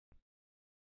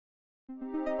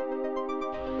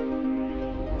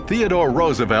Theodore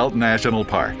Roosevelt National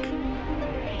Park.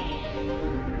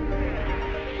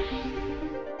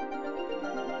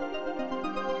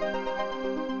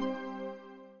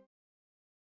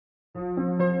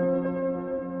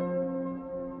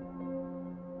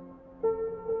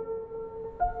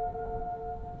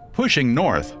 Pushing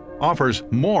north offers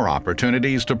more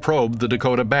opportunities to probe the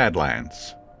Dakota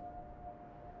Badlands.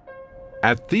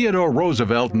 At Theodore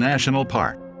Roosevelt National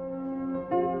Park.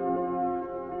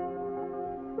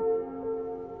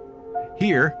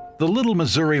 Here, the Little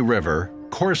Missouri River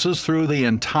courses through the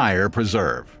entire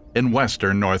preserve in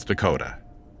western North Dakota.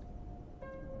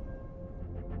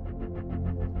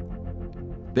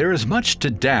 There is much to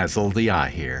dazzle the eye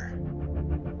here.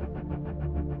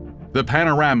 The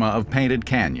panorama of painted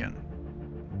canyon,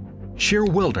 sheer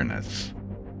wilderness,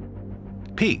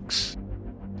 peaks,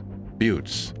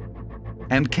 buttes,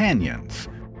 and canyons,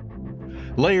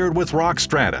 layered with rock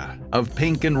strata of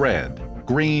pink and red,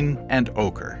 green and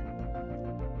ochre.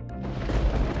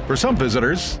 For some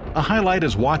visitors, a highlight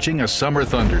is watching a summer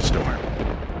thunderstorm.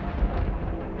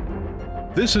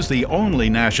 This is the only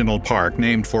national park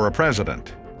named for a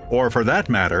president, or for that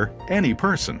matter, any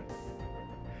person.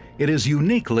 It is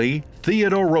uniquely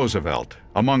Theodore Roosevelt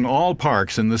among all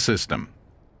parks in the system.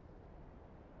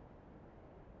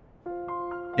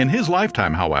 In his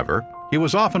lifetime, however, he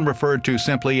was often referred to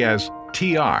simply as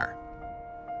TR.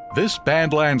 This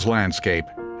Badlands landscape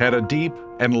had a deep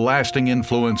and lasting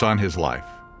influence on his life.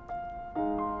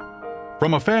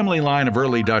 From a family line of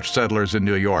early Dutch settlers in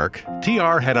New York,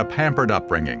 TR had a pampered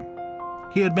upbringing.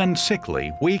 He had been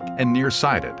sickly, weak, and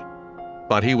nearsighted,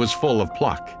 but he was full of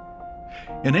pluck.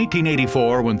 In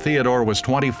 1884, when Theodore was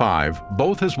 25,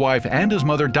 both his wife and his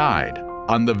mother died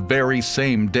on the very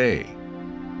same day.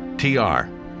 TR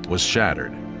was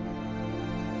shattered.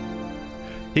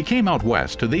 He came out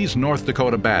west to these North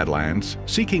Dakota Badlands,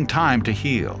 seeking time to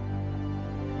heal.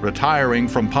 Retiring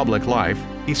from public life,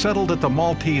 he settled at the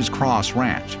Maltese Cross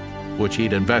Ranch, which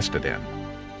he'd invested in.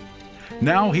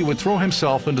 Now he would throw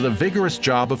himself into the vigorous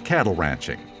job of cattle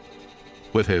ranching.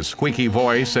 With his squeaky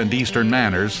voice and Eastern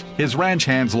manners, his ranch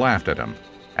hands laughed at him,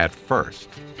 at first.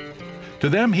 To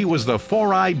them, he was the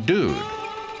four-eyed dude.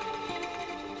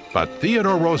 But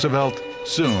Theodore Roosevelt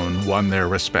soon won their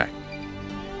respect.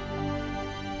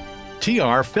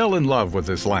 TR fell in love with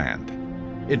this land.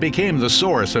 It became the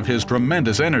source of his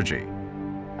tremendous energy.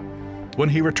 When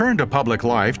he returned to public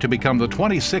life to become the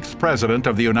 26th President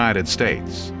of the United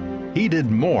States, he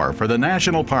did more for the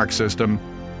national park system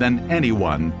than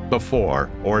anyone before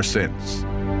or since.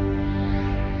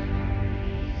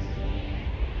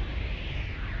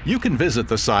 You can visit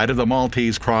the site of the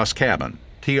Maltese Cross Cabin,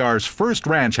 TR's first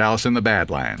ranch house in the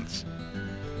Badlands.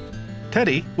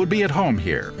 Teddy would be at home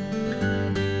here,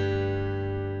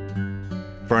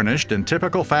 furnished in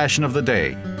typical fashion of the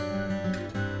day.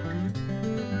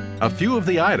 A few of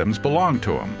the items belong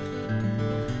to him.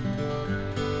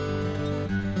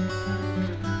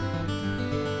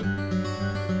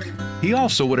 He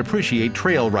also would appreciate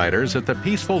trail riders at the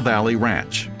Peaceful Valley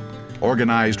Ranch.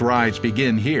 Organized rides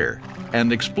begin here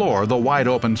and explore the wide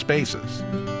open spaces.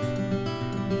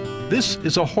 This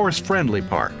is a horse-friendly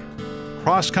park.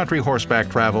 Cross-country horseback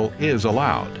travel is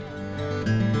allowed.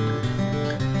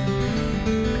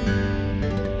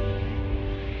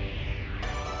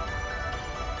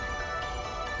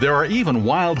 There are even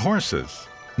wild horses,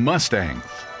 Mustangs,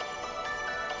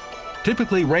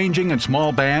 typically ranging in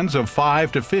small bands of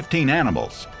 5 to 15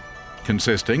 animals,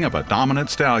 consisting of a dominant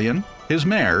stallion, his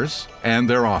mares, and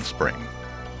their offspring.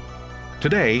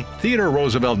 Today, Theodore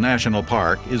Roosevelt National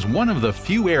Park is one of the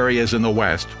few areas in the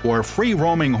West where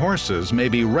free-roaming horses may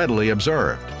be readily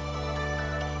observed.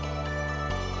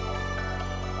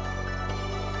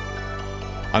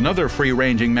 Another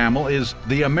free-ranging mammal is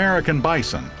the American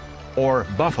bison, or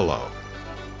buffalo,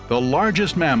 the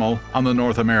largest mammal on the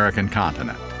North American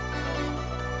continent.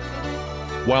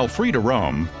 While free to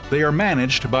roam, they are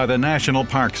managed by the National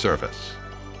Park Service.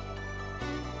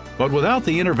 But without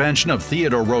the intervention of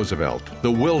Theodore Roosevelt,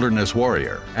 the wilderness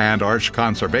warrior and arch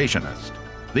conservationist,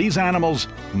 these animals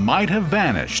might have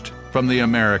vanished from the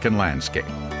American landscape.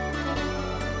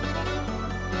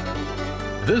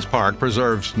 This park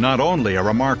preserves not only a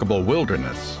remarkable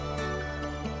wilderness,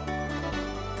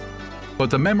 but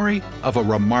the memory of a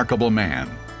remarkable man.